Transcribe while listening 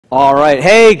All right.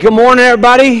 Hey, good morning,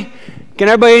 everybody. Can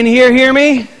everybody in here hear me?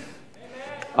 Amen.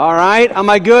 All right. Am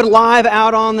I good live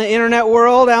out on the internet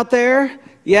world out there?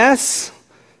 Yes?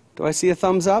 Do I see a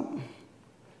thumbs up?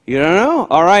 You don't know?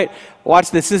 All right.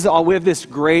 Watch this. We have this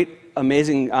great,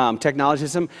 amazing technology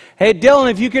system. Hey,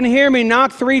 Dylan, if you can hear me,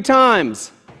 knock 3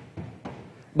 times.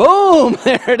 Boom!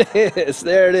 There it is.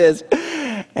 There it is.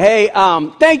 Hey,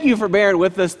 thank you for bearing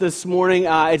with us this morning.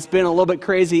 It's been a little bit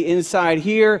crazy inside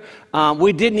here.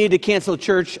 We did need to cancel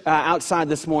church outside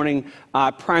this morning,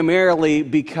 primarily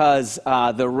because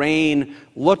the rain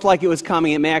looked like it was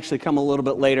coming. It may actually come a little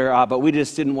bit later, but we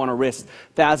just didn't want to risk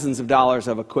thousands of dollars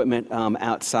of equipment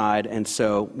outside. And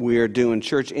so we're doing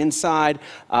church inside,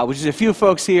 which is a few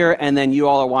folks here, and then you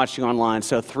all are watching online.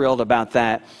 So thrilled about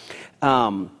that.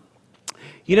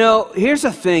 You know, here's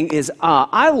the thing is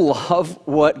I love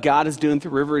what God is doing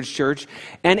through River Ridge Church.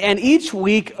 And each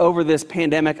week over this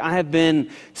pandemic, I have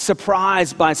been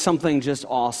surprised by something just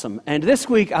awesome. And this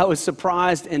week, I was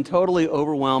surprised and totally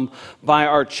overwhelmed by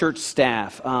our church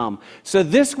staff. So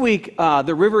this week,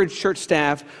 the River Ridge Church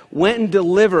staff went and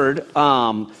delivered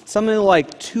something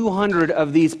like 200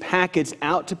 of these packets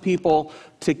out to people,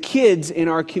 to kids in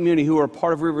our community who are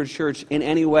part of River Ridge Church in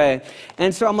any way.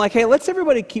 And so I'm like, hey, let's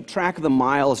everybody keep track of the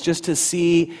miles just to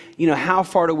see, how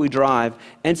far do we drive.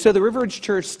 And so the River Ridge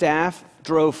Church staff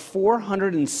drove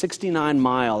 469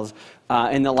 miles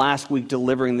in the last week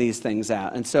delivering these things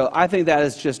out. And so I think that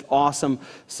is just awesome.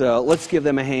 So let's give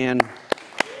them a hand.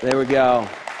 There we go.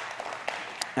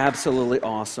 Absolutely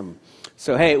awesome.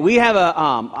 So, hey, we have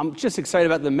I'm just excited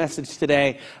about the message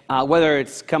today, whether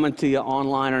it's coming to you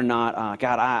online or not.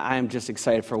 God, I am just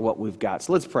excited for what we've got.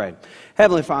 So let's pray.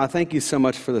 Heavenly Father, thank you so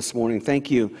much for this morning.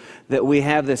 Thank you that we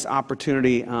have this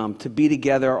opportunity to be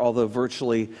together, although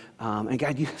virtually. And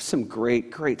God, you have some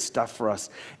great, great stuff for us.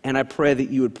 And I pray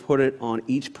that you would put it on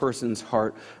each person's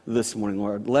heart this morning,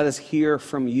 Lord. Let us hear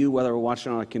from you, whether we're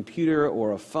watching on a computer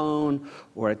or a phone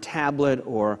or a tablet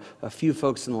or a few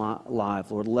folks in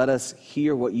live. Lord, let us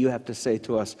hear what you have to say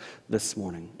to us this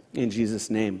morning. In Jesus'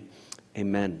 name,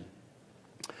 amen.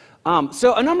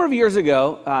 So a number of years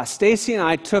ago, Stacy and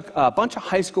I took a bunch of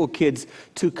high school kids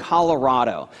to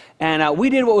Colorado. And we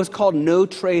did what was called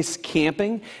no-trace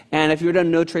camping. And if you've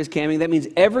done no-trace camping, that means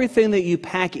everything that you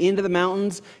pack into the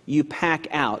mountains, you pack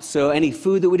out. So any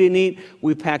food that we didn't eat,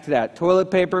 we packed it out. Toilet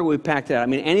paper, we packed it out. I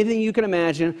mean, anything you can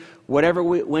imagine, whatever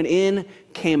went in,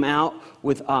 came out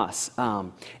with us.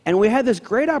 And we had this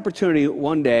great opportunity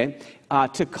one day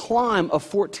to climb a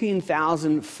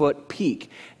 14,000-foot peak.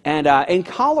 And in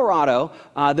Colorado,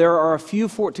 there are a few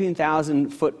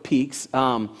 14,000-foot peaks.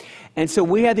 And so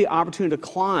we had the opportunity to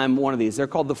climb one of these. They're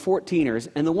called the 14ers.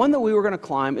 And the one that we were going to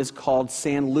climb is called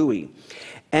San Luis.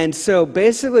 And so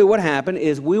basically what happened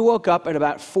is we woke up at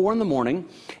about 4 in the morning,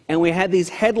 and we had these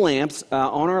headlamps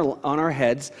on our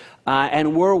heads,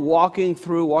 and we're walking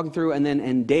through, and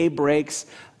then day breaks.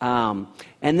 And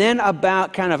then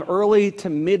about kind of early to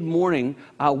mid-morning,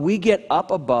 we get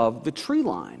up above the tree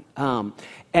line.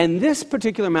 And this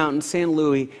particular mountain, San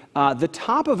Luis, the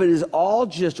top of it is all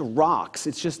just rocks.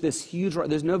 It's just this huge rock.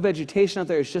 There's no vegetation out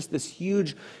there. It's just this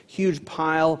huge, huge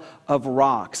pile of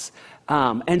rocks.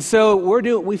 And so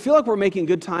we feel like we're making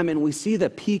good time, and we see the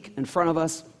peak in front of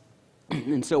us.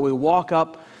 And so we walk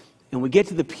up, and we get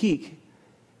to the peak,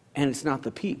 and it's not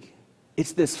the peak.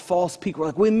 It's this false peak. We're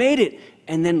like, we made it.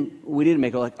 And then we didn't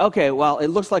make it. We're like, okay, well, it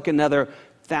looks like another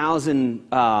 1,000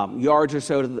 yards or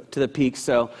so to the peak.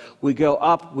 So we go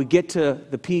up, we get to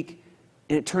the peak,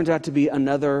 and it turns out to be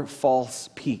another false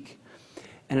peak.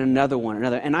 And another one.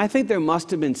 And I think there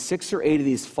must have been 6 or 8 of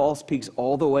these false peaks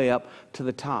all the way up to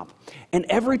the top. And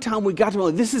every time we got to them,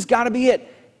 like, this has got to be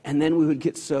it. And then we would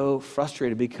get so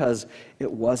frustrated because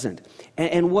it wasn't.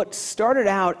 And what started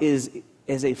out as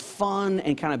a fun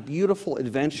and kind of beautiful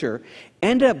adventure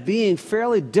ended up being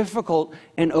fairly difficult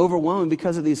and overwhelming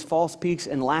because of these false peaks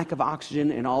and lack of oxygen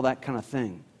and all that kind of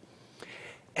thing.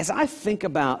 As I think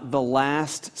about the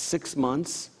last 6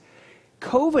 months,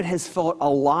 COVID has felt a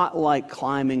lot like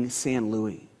climbing San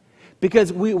Luis.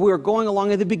 Because we were going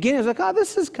along at the beginning, it was like,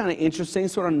 this is kind of interesting,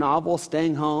 sort of novel,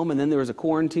 staying home, and then there was a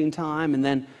quarantine time,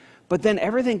 but then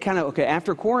everything kind of,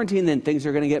 after quarantine, then things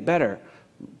are going to get better.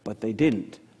 But they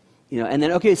didn't. And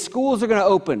then, schools are going to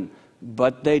open,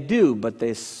 but they do, but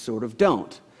they sort of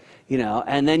don't.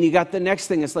 And then you got the next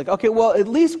thing, it's like, at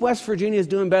least West Virginia is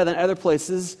doing better than other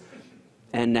places,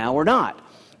 and now we're not.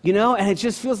 And it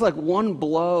just feels like one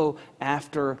blow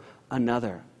after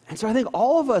another. And so I think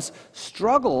all of us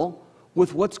struggle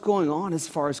with what's going on as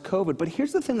far as COVID. But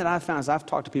here's the thing that I've found as I've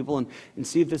talked to people and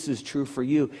see if this is true for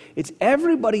you. It's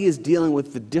everybody is dealing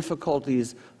with the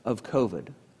difficulties of COVID.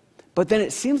 But then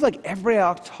it seems like everybody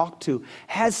I'll talk to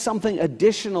has something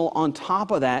additional on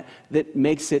top of that that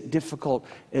makes it difficult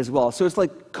as well. So it's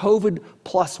like COVID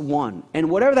plus one. And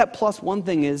whatever that plus one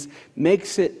thing is,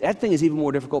 that thing is even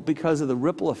more difficult because of the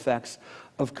ripple effects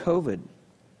of COVID.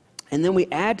 And then we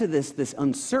add to this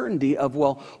uncertainty of,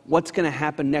 well, what's going to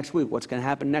happen next week? What's going to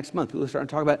happen next month? People are starting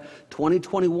to talk about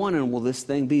 2021 and will this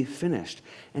thing be finished?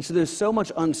 And so there's so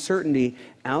much uncertainty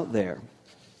out there.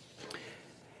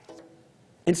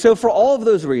 And so for all of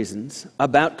those reasons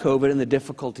about COVID and the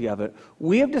difficulty of it,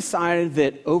 we have decided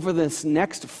that over this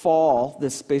next fall,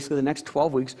 basically the next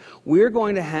 12 weeks, we're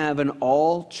going to have an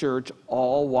all-church,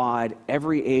 all-wide,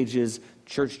 every ages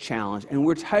church challenge. And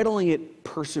we're titling it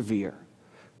Persevere.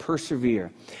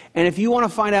 Persevere. And if you want to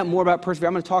find out more about Persevere,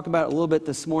 I'm going to talk about it a little bit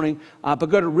this morning, but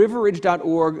go to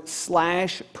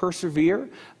riverridge.org/persevere,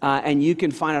 and you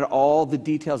can find out all the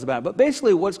details about it. But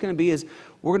basically what's going to be is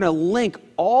we're going to link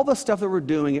all the stuff that we're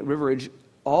doing at River Ridge,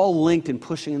 all linked and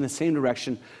pushing in the same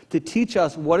direction to teach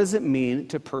us what does it mean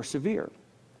to persevere.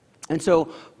 And so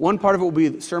one part of it will be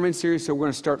the sermon series. So we're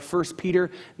going to start 1 Peter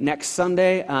next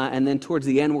Sunday, and then towards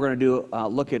the end we're going to do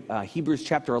look at Hebrews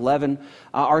chapter 11.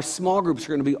 Our small groups are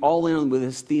going to be all in with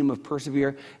this theme of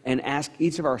persevere and ask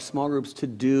each of our small groups to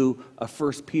do a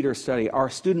 1 Peter study. Our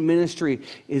student ministry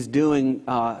is doing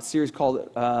a series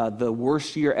called The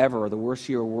Worst Year Ever, or The Worst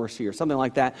Year or Worst Year, something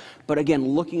like that. But again,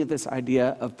 looking at this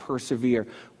idea of persevere.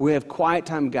 We have quiet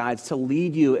time guides to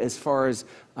lead you as far as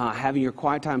having your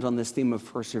quiet times on this theme of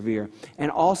persevere.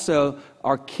 And also,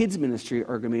 our kids ministry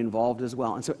are going to be involved as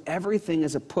well. And so everything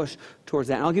is a push towards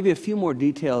that. And I'll give you a few more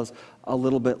details a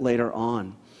little bit later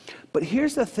on. But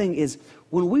here's the thing is,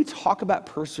 when we talk about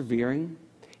persevering,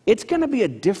 it's going to be a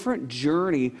different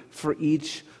journey for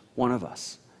each one of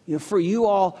us. You know, for you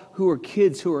all who are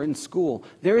kids who are in school,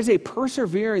 there is a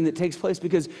persevering that takes place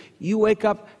because you wake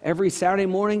up every Saturday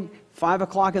morning, 5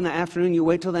 o'clock in the afternoon, you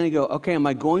wait till then and go, okay, am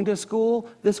I going to school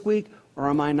this week or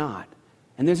am I not?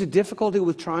 And there's a difficulty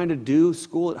with trying to do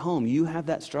school at home. You have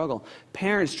that struggle.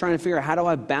 Parents trying to figure out, how do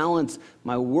I balance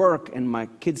my work and my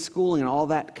kids' schooling and all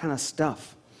that kind of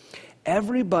stuff?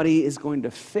 Everybody is going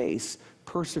to face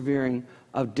persevering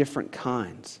of different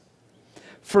kinds.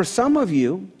 For some of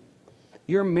you,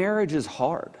 your marriage is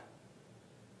hard.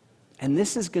 And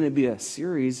this is going to be a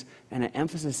series and an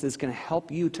emphasis that's going to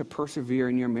help you to persevere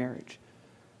in your marriage.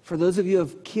 For those of you who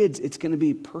have kids, it's going to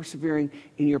be persevering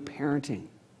in your parenting.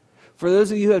 For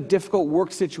those of you who have difficult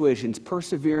work situations,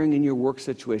 persevering in your work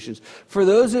situations. For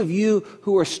those of you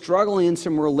who are struggling in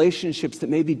some relationships that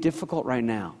may be difficult right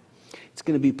now, it's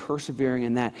going to be persevering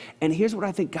in that. And here's what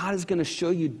I think: God is going to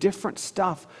show you different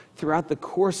stuff throughout the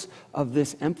course of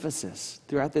this emphasis,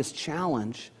 throughout this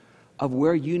challenge of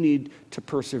where you need to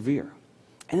persevere.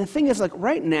 And the thing is, like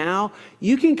right now,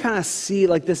 you can kind of see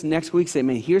like this next week, say,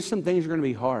 man, here's some things that are going to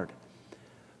be hard.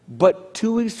 But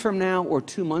 2 weeks from now or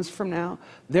 2 months from now,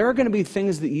 there are going to be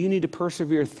things that you need to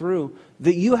persevere through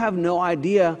that you have no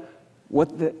idea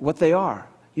what they are.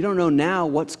 You don't know now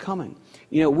what's coming.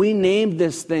 You know, we named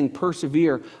this thing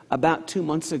Persevere about 2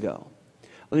 months ago.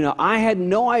 You know, I had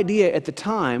no idea at the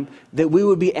time that we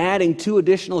would be adding 2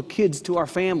 additional kids to our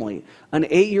family, an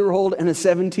 8-year-old and a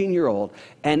 17-year-old.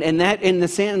 And that in the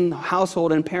Santon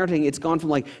household and parenting, it's gone from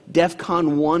like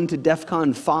DEFCON 1 to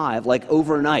DEFCON 5, like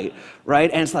overnight,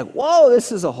 right? And it's like, whoa,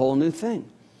 this is a whole new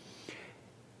thing.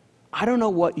 I don't know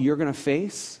what you're going to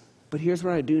face, but here's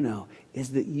what I do know,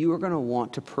 is that you are going to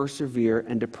want to persevere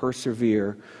and to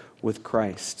persevere with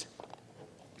Christ.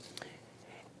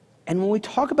 And when we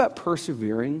talk about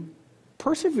persevering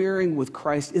with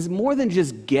Christ is more than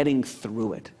just getting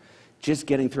through it. Just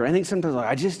getting through it. I think sometimes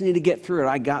I just need to get through it.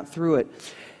 I got through it.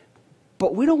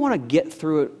 But we don't want to get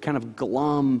through it kind of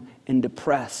glum and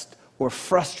depressed or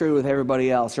frustrated with everybody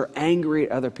else or angry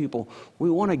at other people. We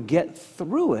want to get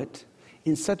through it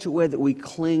in such a way that we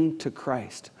cling to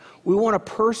Christ. We want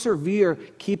to persevere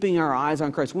keeping our eyes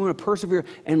on Christ. We want to persevere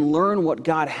and learn what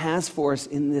God has for us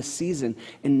in this season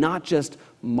and not just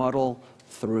muddle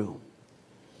through.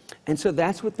 And so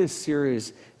that's what this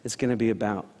series is going to be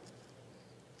about.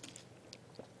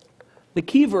 The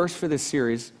key verse for this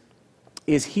series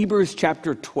is Hebrews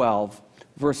chapter 12,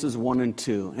 verses 1 and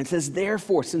 2. And it says,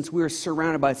 therefore, since we are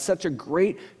surrounded by such a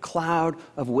great cloud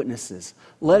of witnesses,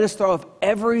 let us throw off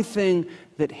everything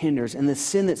that hinders and the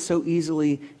sin that so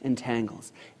easily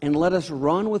entangles. And let us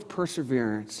run with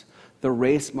perseverance the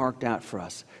race marked out for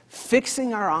us,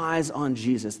 fixing our eyes on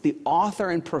Jesus, the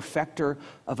author and perfecter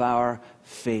of our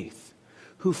faith,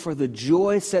 who for the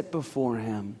joy set before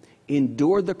him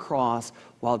endured the cross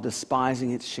while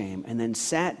despising its shame, and then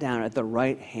sat down at the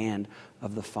right hand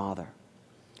of the Father.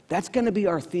 That's going to be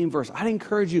our theme verse. I'd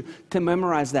encourage you to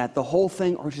memorize that, the whole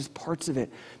thing or just parts of it,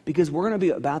 because we're going to be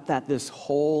about that this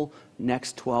whole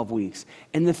next 12 weeks.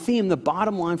 And the theme, the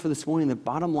bottom line for this morning, the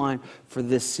bottom line for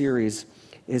this series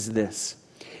is this,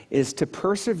 is to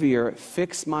persevere,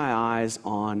 fix my eyes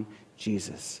on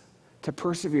Jesus. To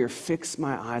persevere, fix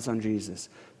my eyes on Jesus.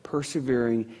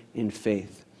 Persevering in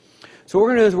faith. So what we're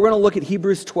going to do is we're going to look at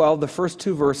Hebrews 12, the first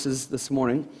 2 verses this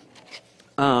morning.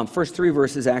 First 3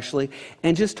 verses actually,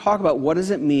 and just talk about what does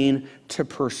it mean to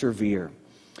persevere.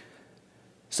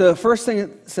 So the first thing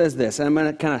it says this, and I'm going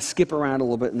to kind of skip around a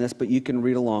little bit in this, but you can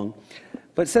read along.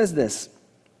 But it says this,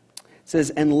 it says,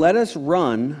 and let us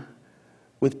run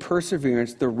with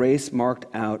perseverance the race marked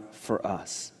out for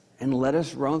us. And let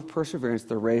us run with perseverance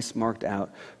the race marked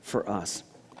out for us.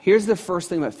 Here's the first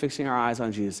thing about fixing our eyes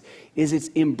on Jesus, is it's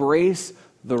embrace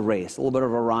the race. A little bit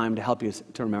of a rhyme to help you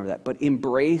to remember that, but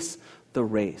embrace the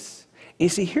race. And you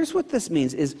see, here's what this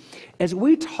means is, as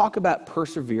we talk about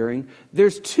persevering,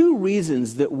 there's 2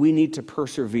 reasons that we need to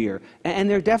persevere. And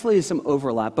there definitely is some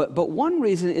overlap, but one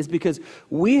reason is because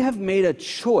we have made a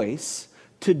choice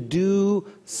to do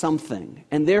something,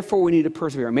 and therefore we need to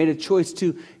persevere. I made a choice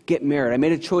to get married. I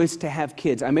made a choice to have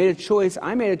kids. We made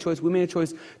a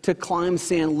choice to climb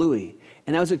San Luis.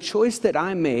 And that was a choice that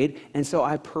I made, and so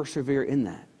I persevere in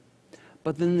that.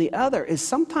 But then the other is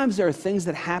sometimes there are things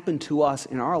that happen to us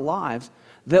in our lives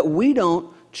that we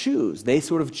don't choose. They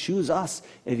sort of choose us,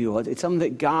 if you will. It's something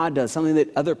that God does, something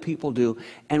that other people do,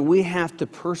 and we have to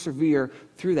persevere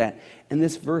through that. And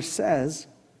this verse says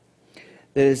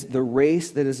that is the race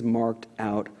that is marked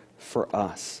out for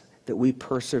us, that we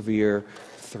persevere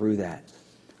through that.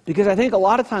 Because I think a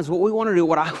lot of times what I want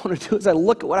to do is I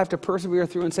look at what I have to persevere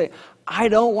through and say, I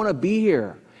don't want to be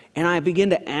here. And I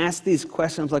begin to ask these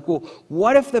questions like, well,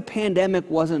 what if the pandemic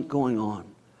wasn't going on?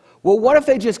 Well, what if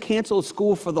they just canceled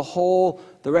school for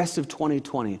the rest of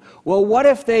 2020? Well, what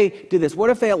if they did this? What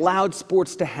if they allowed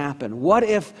sports to happen? What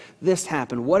if this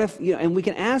happened? What if, and we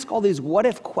can ask all these what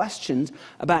if questions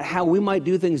about how we might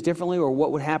do things differently or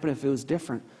what would happen if it was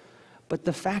different. But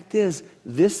the fact is,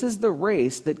 this is the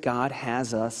race that God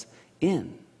has us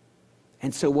in.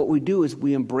 And so what we do is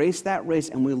we embrace that race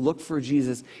and we look for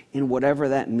Jesus in whatever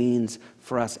that means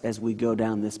for us as we go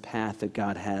down this path that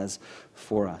God has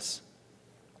for us.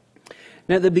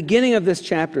 Now, the beginning of this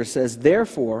chapter says,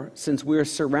 therefore, since we are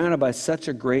surrounded by such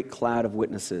a great cloud of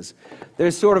witnesses.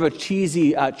 There's sort of a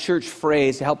cheesy church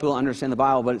phrase to help people understand the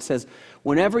Bible, but it says,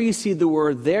 whenever you see the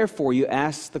word therefore, you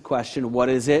ask the question, what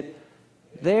is it?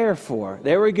 Therefore.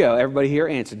 There we go. Everybody here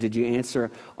answered. Did you answer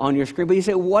on your screen? But you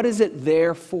say, what is it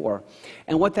there for?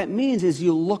 And what that means is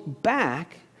you look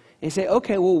back and you say,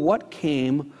 okay, well, what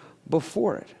came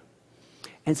before it?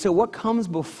 And so what comes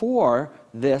before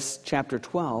this, chapter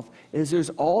 12, is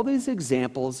there's all these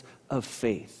examples of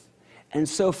faith. And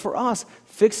so for us,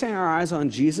 fixing our eyes on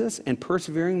Jesus and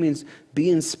persevering means be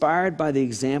inspired by the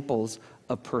examples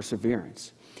of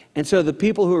perseverance. And so the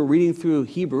people who are reading through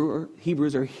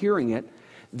Hebrews are hearing it.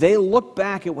 They look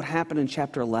back at what happened in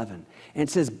chapter 11. And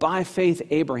it says, by faith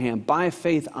Abraham, by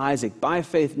faith Isaac, by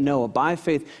faith Noah, by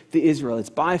faith the Israelites,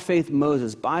 by faith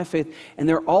Moses, by faith. And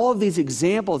there are all of these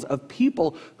examples of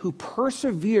people who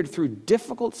persevered through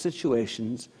difficult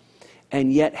situations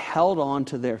and yet held on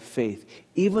to their faith,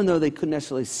 even though they couldn't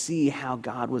necessarily see how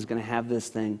God was going to have this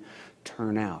thing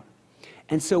turn out.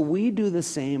 And so we do the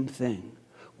same thing.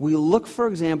 We look for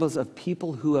examples of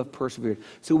people who have persevered.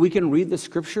 So we can read the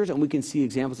scriptures and we can see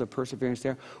examples of perseverance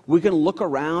there. We can look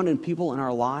around in people in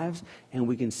our lives and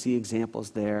we can see examples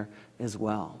there as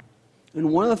well. And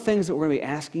one of the things that we're going to be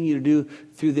asking you to do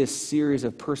through this series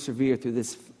of persevere, through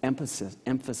this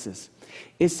emphasis,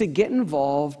 is to get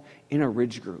involved in a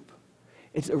Ridge group.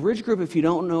 It's a Ridge group, if you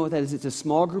don't know what that is, it's a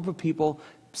small group of people,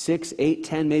 6, 8,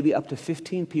 10, maybe up to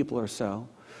 15 people or so,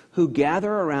 who gather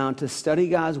around to study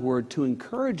God's word, to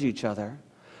encourage each other,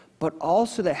 but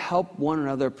also to help one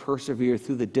another persevere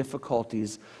through the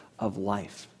difficulties of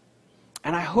life.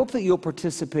 And I hope that you'll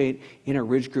participate in a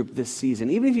Ridge group this season.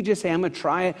 Even if you just say, I'm going to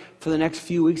try it for the next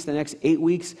few weeks, the next 8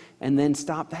 weeks, and then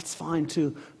stop, that's fine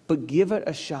too. But give it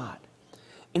a shot.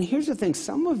 And here's the thing,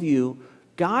 some of you,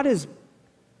 God is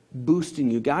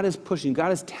boosting you, God is pushing you,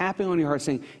 God is tapping on your heart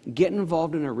saying, get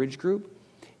involved in a Ridge group.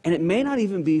 And it may not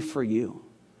even be for you.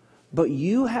 But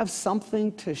you have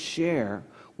something to share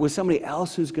with somebody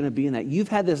else who's going to be in that. You've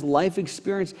had this life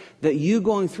experience that you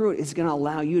going through it is going to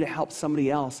allow you to help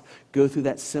somebody else go through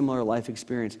that similar life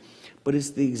experience. But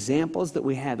it's the examples that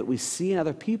we have, that we see in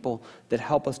other people, that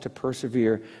help us to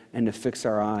persevere and to fix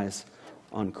our eyes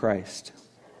on Christ.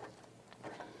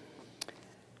 And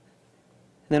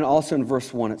then also in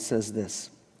verse 1 it says this,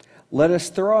 Let us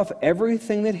throw off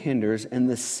everything that hinders and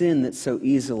the sin that so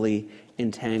easily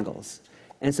entangles.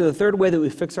 And so the third way that we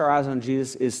fix our eyes on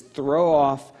Jesus is throw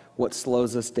off what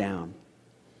slows us down.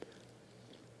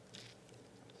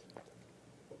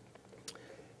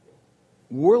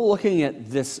 We're looking at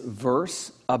this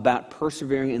verse about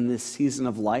persevering in this season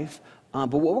of life, but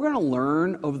what we're going to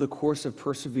learn over the course of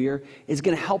persevere is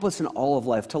going to help us in all of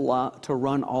life, to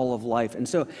run all of life. And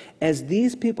so as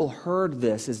these people heard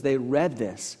this, as they read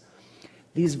this,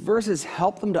 these verses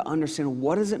help them to understand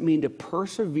what does it mean to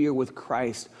persevere with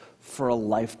Christ for a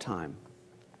lifetime.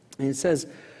 And it says,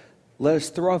 let us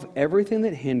throw off everything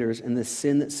that hinders and the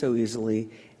sin that so easily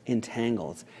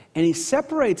entangles. And he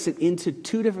separates it into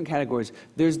two different categories.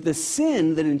 There's the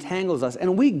sin that entangles us,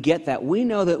 and we get that. We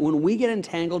know that when we get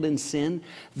entangled in sin,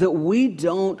 that we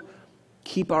don't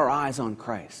keep our eyes on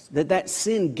Christ. That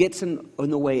sin gets in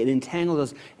the way, it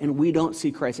entangles us, and we don't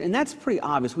see Christ. And that's pretty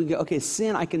obvious. We go, okay,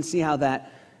 sin, I can see how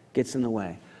that gets in the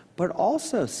way. But it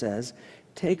also says,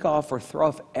 take off or throw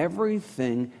off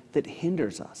everything that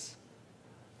hinders us.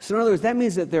 So in other words, that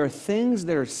means that there are things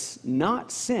that are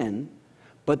not sin,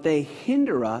 but they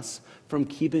hinder us from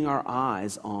keeping our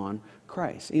eyes on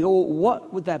Christ. You know,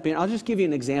 what would that be? And I'll just give you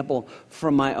an example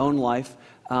from my own life.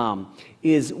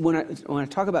 Is when I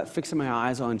talk about fixing my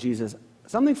eyes on Jesus,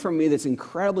 something for me that's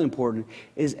incredibly important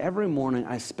is every morning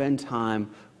I spend time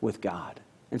with God.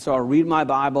 And so I'll read my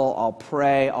Bible, I'll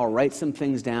pray, I'll write some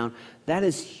things down. That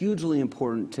is hugely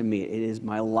important to me. It is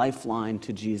my lifeline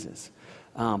to Jesus.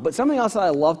 But something else that I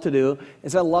love to do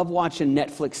is I love watching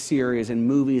Netflix series and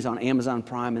movies on Amazon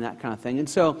Prime and that kind of thing. And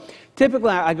so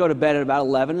typically I go to bed at about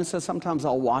 11, and so sometimes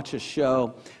I'll watch a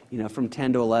show, from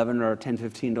 10 to 11 or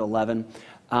 10:15 to 11,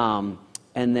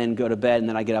 and then go to bed, and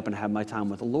then I get up and have my time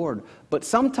with the Lord. But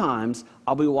sometimes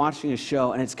I'll be watching a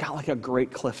show, and it's got like a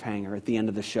great cliffhanger at the end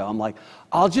of the show. I'm like,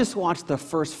 I'll just watch the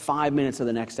first 5 minutes of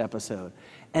the next episode,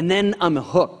 and then I'm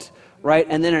hooked. Right?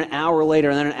 And then an hour later,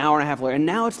 and then an hour and a half later. And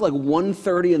now it's like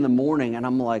 1:30 in the morning, and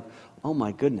I'm like, oh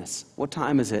my goodness, what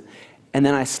time is it? And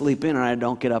then I sleep in, and I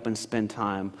don't get up and spend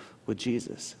time with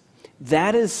Jesus.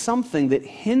 That is something that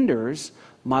hinders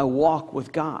my walk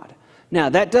with God. Now,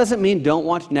 that doesn't mean don't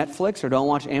watch Netflix or don't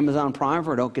watch Amazon Prime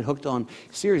or don't get hooked on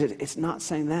series. It's not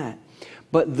saying that.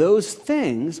 But those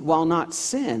things, while not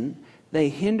sin, they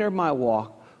hinder my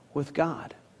walk with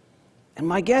God. And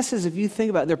my guess is if you think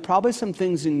about it, there are probably some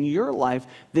things in your life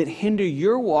that hinder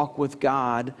your walk with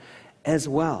God as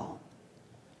well.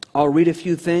 I'll read a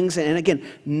few things, and again,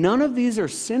 none of these are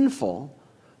sinful,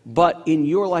 but in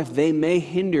your life they may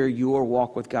hinder your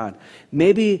walk with God.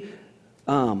 Maybe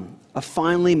a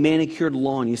finely manicured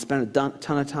lawn, you spend a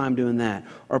ton of time doing that,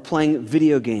 or playing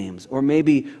video games, or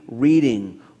maybe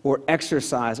reading, or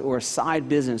exercise, or a side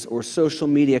business, or social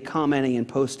media commenting and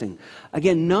posting.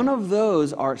 Again, none of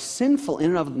those are sinful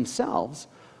in and of themselves,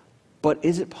 but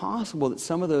is it possible that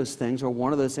some of those things, or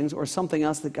one of those things, or something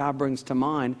else that God brings to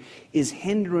mind is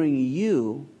hindering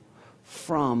you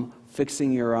from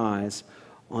fixing your eyes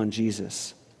on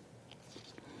Jesus?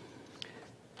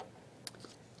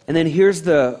 And then here's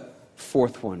the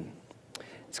fourth one.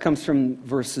 This comes from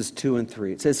verses 2 and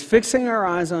 3. It says, fixing our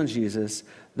eyes on Jesus,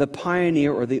 the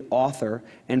pioneer or the author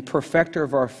and perfecter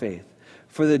of our faith.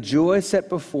 For the joy set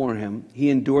before him, he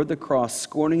endured the cross,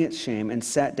 scorning its shame, and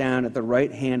sat down at the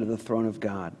right hand of the throne of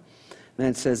God. And then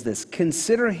it says this,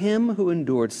 consider him who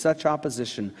endured such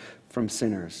opposition from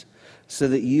sinners, so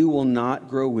that you will not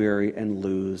grow weary and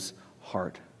lose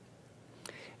heart.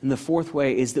 And the fourth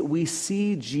way is that we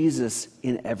see Jesus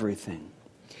in everything.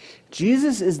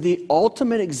 Jesus is the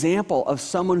ultimate example of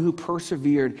someone who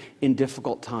persevered in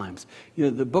difficult times.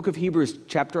 The book of Hebrews,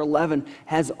 chapter 11,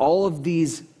 has all of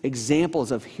these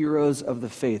examples of heroes of the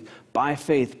faith, by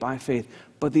faith, by faith.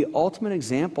 But the ultimate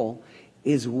example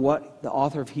is what the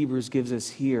author of Hebrews gives us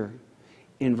here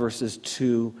in verses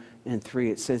 2 and 3.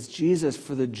 It says, Jesus,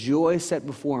 for the joy set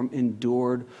before him,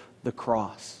 endured the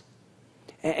cross.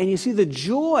 And you see, the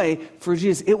joy for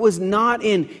Jesus, it was not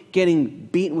in getting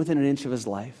beaten within an inch of his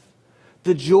life.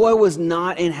 The joy was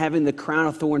not in having the crown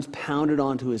of thorns pounded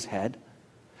onto his head.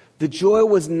 The joy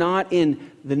was not in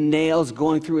the nails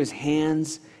going through his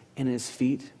hands and his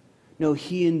feet. No,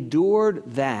 he endured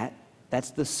that. That's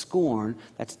the scorn.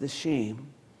 That's the shame.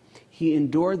 He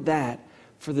endured that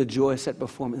for the joy set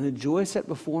before him. And the joy set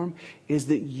before him is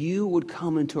that you would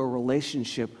come into a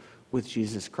relationship with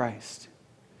Jesus Christ.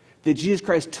 That Jesus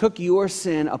Christ took your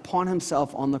sin upon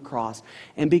himself on the cross.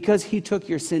 And because he took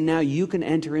your sin, now you can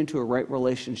enter into a right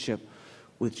relationship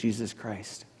with Jesus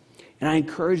Christ. And I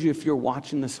encourage you, if you're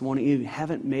watching this morning, you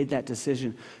haven't made that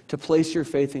decision to place your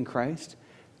faith in Christ,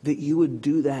 that you would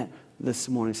do that this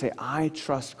morning. Say, I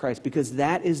trust Christ, because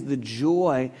that is the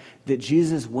joy that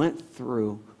Jesus went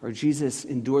through, or Jesus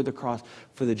endured the cross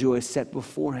for the joy set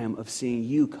before him of seeing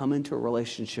you come into a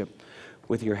relationship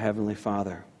with your Heavenly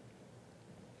Father.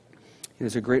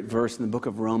 There's a great verse in the book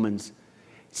of Romans.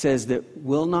 It says that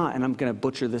will not, and I'm going to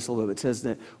butcher this a little bit, it says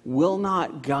that will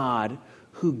not God,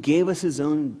 who gave us his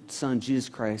own Son, Jesus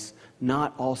Christ,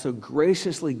 not also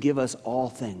graciously give us all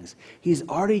things? He's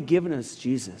already given us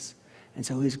Jesus, and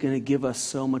so he's going to give us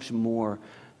so much more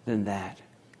than that.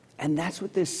 And that's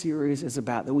what this series is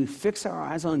about, that we fix our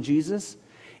eyes on Jesus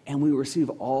and we receive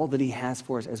all that he has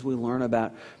for us as we learn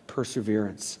about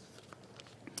perseverance.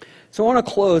 So I want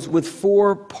to close with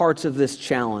 4 parts of this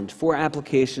challenge, 4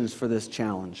 applications for this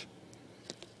challenge.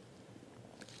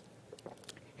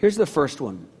 Here's the first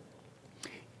one.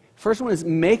 First one is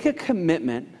make a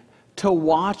commitment to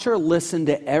watch or listen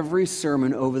to every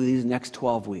sermon over these next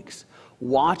 12 weeks.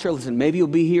 Watch or listen. Maybe you'll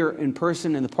be here in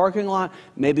person in the parking lot,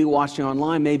 maybe watching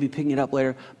online, maybe picking it up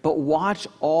later, but watch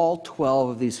all 12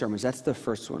 of these sermons. That's the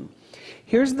first one.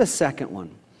 Here's the second one,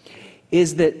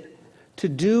 is that to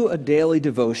do a daily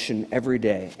devotion every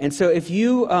day. And so if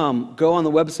you go on the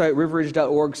website,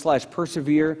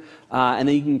 riverridge.org/persevere, and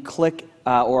then you can click,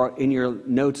 or in your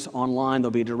notes online, there'll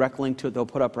be a direct link to it they'll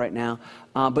put up right now.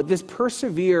 But this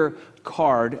Persevere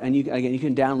card, and you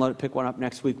can download it, pick one up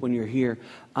next week when you're here.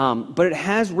 But it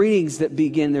has readings that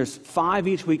begin, there's 5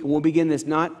 each week, and we'll begin this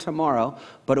not tomorrow,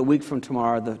 but a week from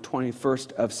tomorrow, the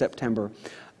 21st of September.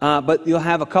 But you'll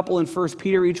have a couple in 1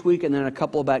 Peter each week, and then a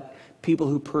couple about people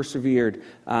who persevered.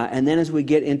 And then as we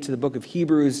get into the book of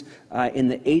Hebrews, in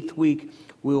the 8th week,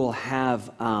 we will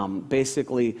have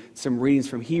basically some readings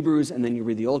from Hebrews, and then you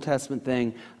read the Old Testament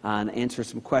thing and answer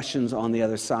some questions on the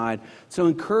other side. So I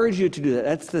encourage you to do that.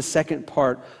 That's the second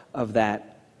part of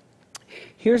that.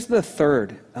 Here's the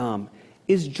third,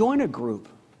 is join a group.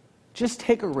 Just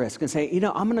take a risk and say,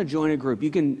 I'm going to join a group.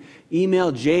 You can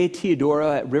email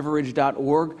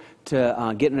jteodoro@riverridge.org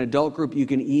to get an adult group. You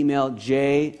can email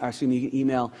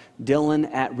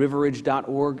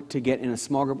Dylan@riverridge.org to get in a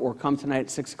small group, or come tonight at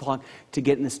 6 o'clock to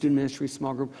get in a student ministry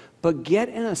small group. But get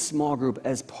in a small group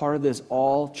as part of this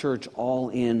all church, all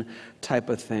in type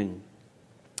of thing.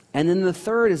 And then the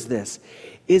third is this,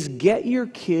 is get your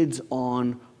kids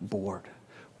on board.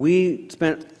 We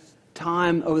spent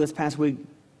time over this past week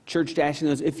church dashing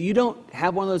those. If you don't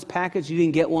have one of those packets, you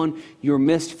didn't get one, you're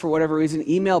missed for whatever reason,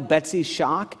 email Betsy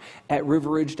Schock at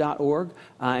riverridge.org,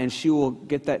 and she will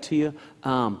get that to you.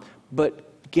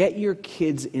 But get your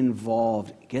kids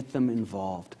involved. Get them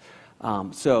involved.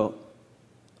 So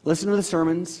listen to the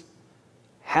sermons.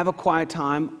 Have a quiet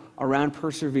time around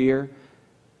Persevere.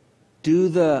 Get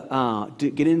involved in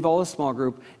a small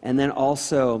group, and then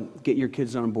also get your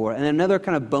kids on board. And then another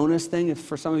kind of bonus thing, if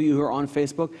for some of you who are on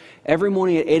Facebook, every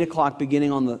morning at 8 o'clock,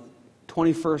 beginning on the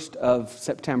 21st of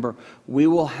September, we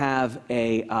will have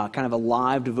a kind of a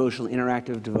live devotional,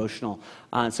 interactive devotional.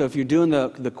 So if you're doing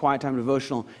the quiet time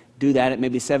devotional, do that at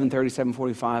maybe 7:30,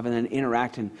 7:45, and then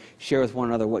interact and share with one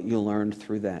another what you learned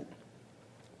through that.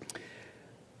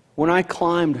 When I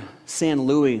climbed San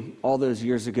Luis all those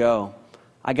years ago,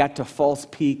 I got to false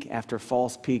peak after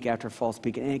false peak after false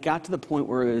peak, and it got to the point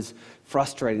where it was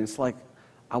frustrating. It's like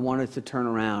I wanted to turn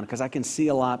around, because I can see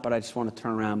a lot, but I just want to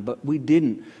turn around. But we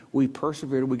didn't. We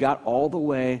persevered. We got all the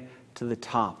way to the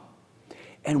top.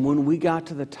 And when we got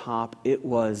to the top, it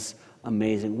was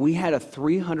amazing. We had a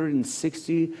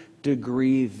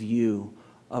 360-degree view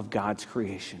of God's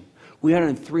creation. We had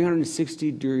a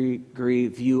 360-degree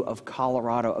view of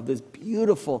Colorado, of this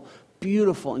beautiful,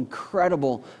 beautiful,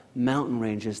 incredible mountain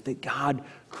ranges that God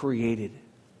created.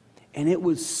 And it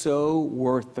was so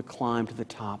worth the climb to the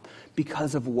top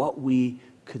because of what we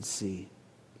could see.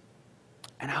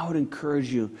 And I would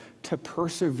encourage you to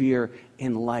persevere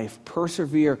in life.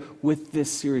 Persevere with this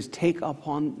series. Take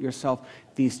upon yourself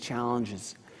these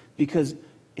challenges. Because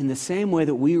in the same way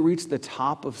that we reached the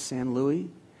top of San Luis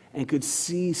and could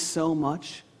see so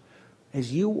much,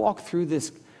 as you walk through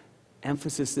this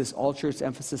emphasis, this all-church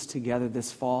emphasis together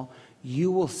this fall,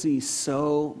 you will see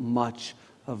so much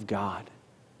of God.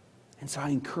 And so I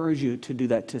encourage you to do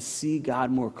that, to see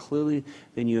God more clearly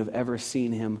than you have ever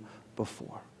seen him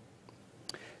before.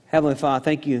 Heavenly Father,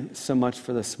 thank you so much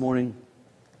for this morning.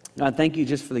 God, thank you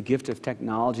just for the gift of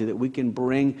technology, that we can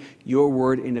bring your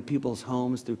word into people's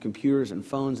homes through computers and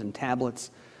phones and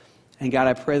tablets. And God,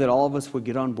 I pray that all of us would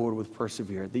get on board with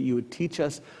Persevere, that you would teach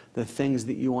us the things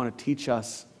that you want to teach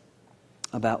us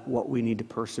about what we need to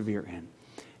persevere in.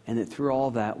 And that through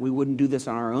all that, we wouldn't do this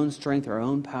on our own strength, our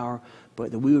own power,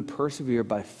 but that we would persevere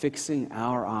by fixing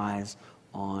our eyes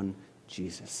on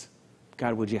Jesus.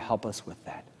 God, would you help us with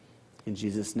that? In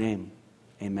Jesus' name,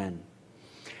 amen.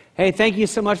 Hey, thank you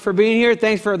so much for being here.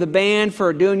 Thanks for the band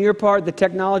for doing your part, the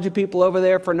technology people over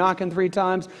there for knocking 3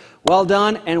 times. Well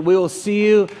done, and we will see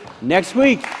you next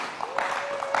week.